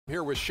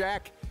Here with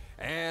Shaq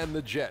and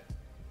the Jet.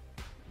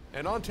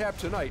 And on tap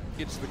tonight,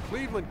 it's the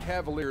Cleveland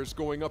Cavaliers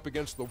going up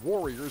against the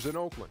Warriors in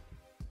Oakland.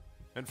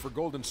 And for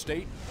Golden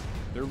State,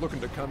 they're looking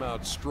to come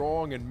out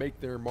strong and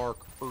make their mark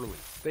early.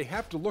 They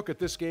have to look at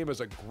this game as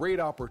a great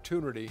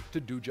opportunity to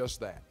do just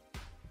that.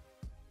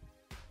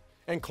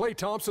 And Klay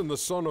Thompson, the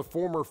son of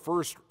former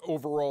first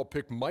overall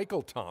pick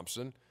Michael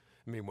Thompson,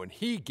 I mean, when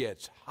he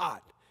gets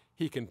hot,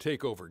 he can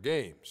take over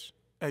games.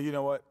 Hey, you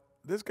know what?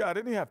 This guy,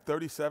 didn't he have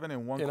 37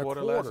 in one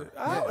quarter last year?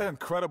 How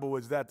incredible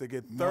is that to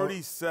get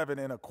 37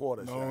 in a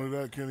quarter? Not only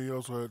that, Kenny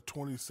also had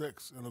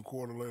 26 in a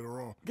quarter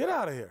later on. Get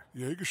out of here.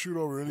 Yeah, he can shoot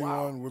over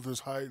anyone with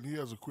his height, and he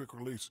has a quick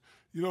release.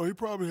 You know, he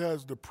probably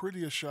has the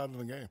prettiest shot in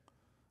the game.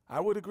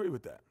 I would agree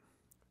with that.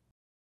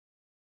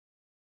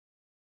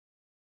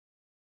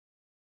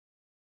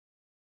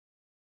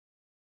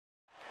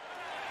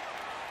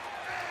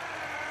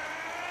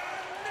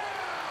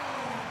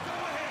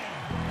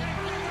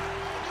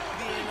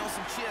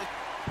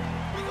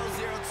 We go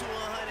 0 to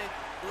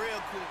 100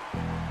 real quick.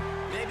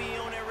 Maybe you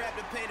on that rap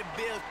to pay the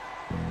bills.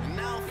 And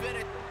I don't feel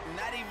it,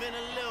 not even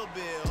a little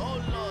bit. Oh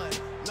Lord,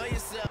 know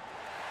yourself.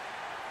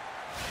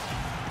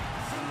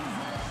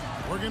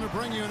 We're going to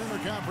bring you an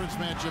interconference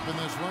matchup in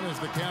this one as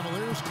the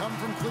Cavaliers come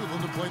from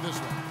Cleveland to play this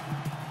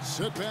one.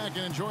 Sit back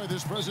and enjoy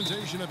this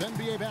presentation of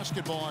NBA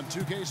basketball on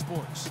 2K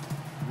Sports.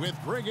 With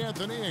Greg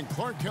Anthony and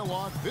Clark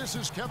Kellogg, this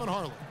is Kevin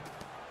Harlan.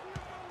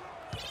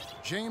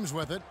 James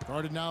with it,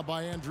 guarded now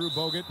by Andrew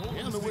Bogut,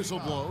 and the whistle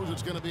blows.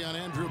 It's going to be on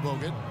Andrew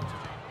Bogut.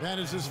 That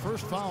is his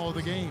first foul of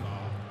the game.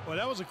 Well,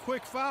 that was a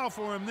quick foul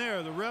for him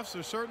there. The refs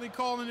are certainly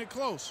calling it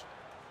close.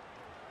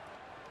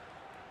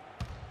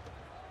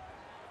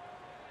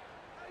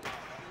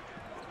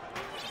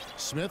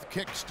 Smith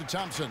kicks to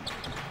Thompson.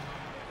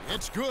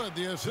 It's good,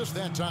 the assist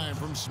that time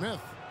from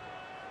Smith.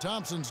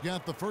 Thompson's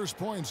got the first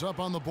points up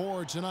on the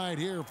board tonight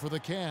here for the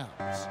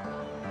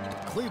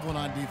Cavs. Cleveland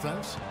on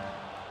defense.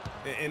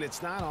 And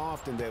it's not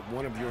often that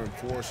one of your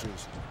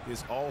enforcers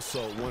is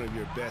also one of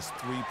your best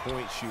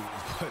three-point shooters,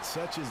 but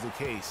such is the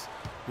case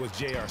with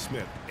J.R.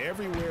 Smith.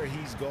 Everywhere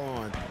he's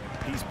gone,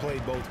 he's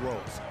played both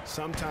roles,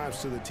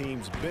 sometimes to the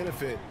team's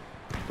benefit,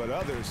 but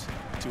others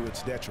to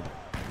its detriment.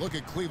 Look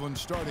at Cleveland's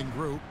starting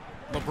group.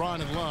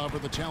 LeBron and Love are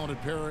the talented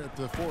pair at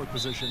the forward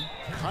position.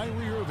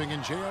 Kyrie Irving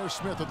and J.R.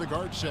 Smith at the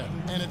guard set.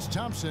 And it's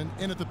Thompson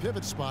in at the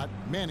pivot spot,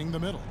 manning the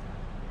middle.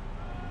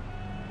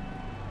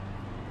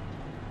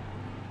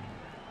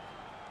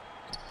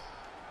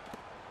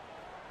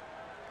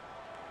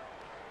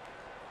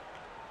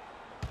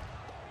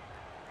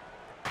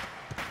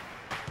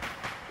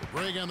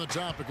 Greg, on the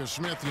topic of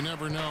Smith, you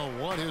never know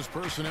what his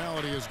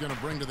personality is going to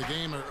bring to the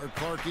game, or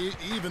Clark,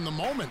 even the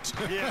moment.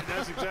 Yeah,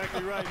 that's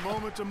exactly right.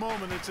 Moment to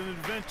moment, it's an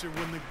adventure.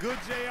 When the good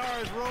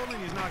JR is rolling,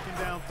 he's knocking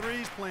down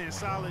threes, playing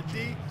solid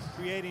D,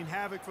 creating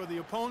havoc for the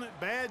opponent.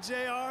 Bad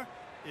JR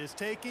is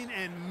taking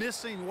and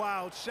missing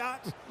wild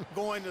shots,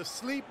 going to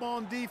sleep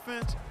on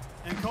defense,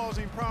 and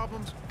causing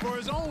problems for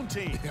his own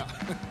team. Yeah.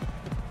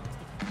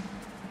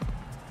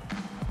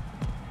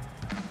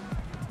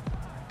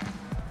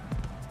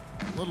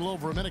 A little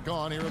over a minute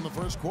gone here in the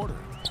first quarter.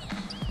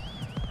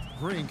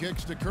 Green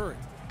kicks to Curry.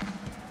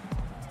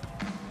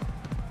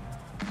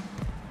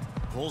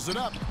 Pulls it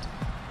up.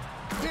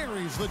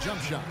 Buries the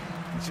jump shot.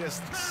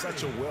 Just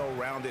such a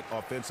well-rounded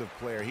offensive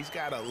player. He's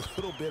got a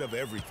little bit of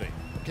everything.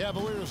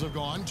 Cavaliers have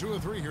gone 2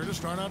 of 3 here to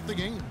start out the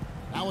game.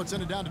 Now it's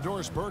sent it down to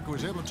Doris Burke, who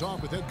was able to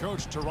talk with head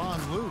coach Tyronn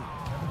Lue.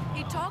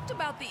 He talked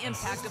about the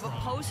impact of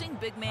opposing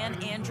big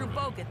man Andrew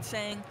Bogut,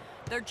 saying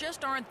there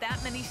just aren't that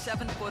many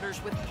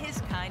 7-footers with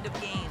his kind of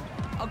game.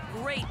 A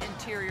great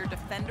interior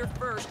defender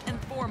first and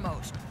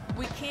foremost.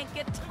 We can't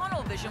get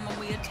tunnel vision when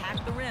we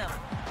attack the rim.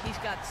 He's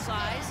got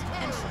size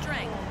and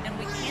strength, and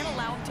we can't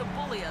allow him to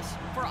bully us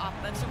for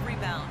offensive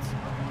rebounds.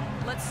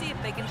 Let's see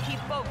if they can keep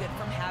Bogut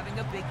from having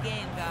a big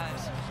game,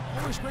 guys.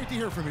 Always great to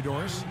hear from you,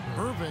 Doris.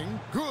 Irving,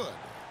 good.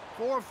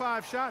 4 or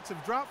 5 shots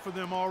have dropped for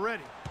them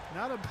already.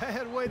 Not a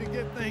bad way to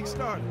get things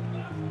started.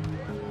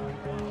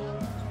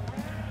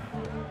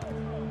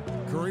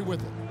 Curry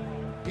with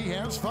it. He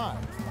has 5.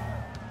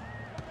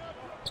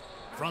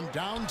 From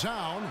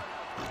downtown,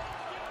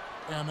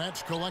 and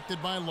that's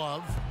collected by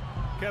Love.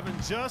 Kevin,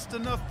 just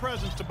enough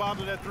presence to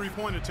bother that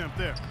three-point attempt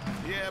there.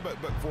 Yeah, but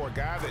for a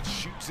guy that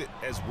shoots it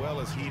as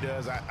well as he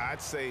does,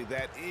 I'd say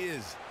that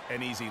is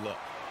an easy look.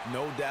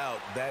 No doubt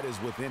that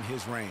is within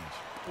his range.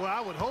 Well,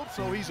 I would hope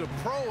so. He's a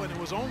pro, and it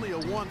was only a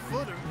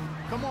 1-footer.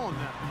 Come on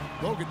now.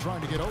 Bogut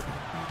trying to get open.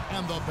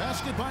 And the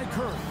basket by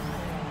Curry.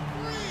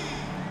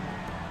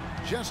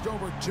 Just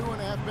over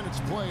 2.5 minutes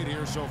played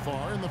here so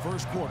far in the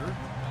first quarter.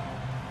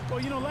 Well,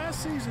 you know,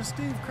 last season,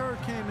 Steve Kerr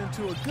came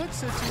into a good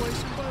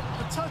situation, but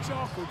a touch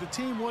awkward. The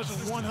team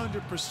wasn't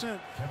 100%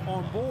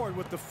 on board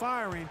with the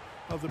firing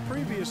of the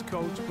previous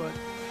coach, but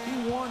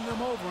he won them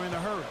over in a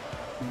hurry.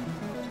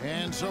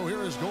 And so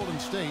here is Golden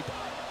State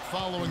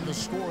following the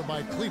score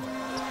by Cleveland.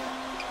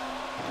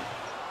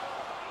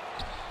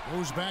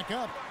 Moves back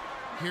up.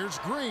 Here's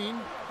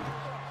Green.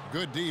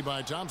 Good D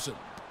by Thompson.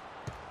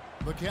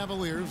 The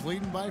Cavaliers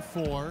leading by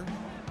 4.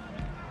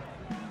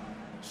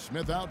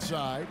 Smith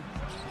outside.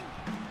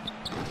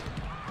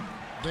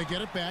 They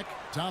get it back.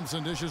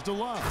 Thompson dishes to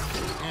Love,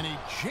 and he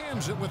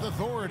jams it with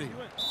authority.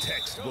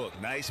 Textbook.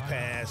 Nice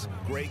pass.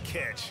 Great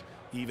catch.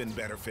 Even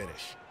better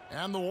finish.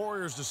 And the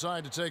Warriors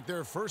decide to take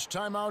their first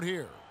time out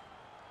here.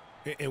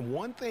 And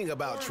one thing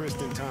about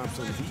Tristan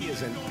Thompson, he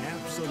is an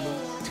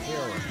absolute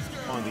terror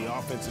on the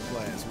offensive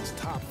glass. Was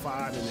top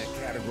 5 in that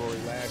category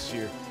last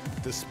year,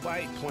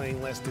 despite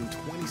playing less than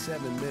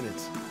 27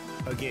 minutes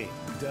a game.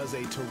 Does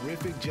a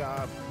terrific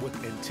job with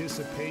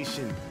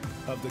anticipation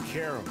of the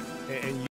carom. And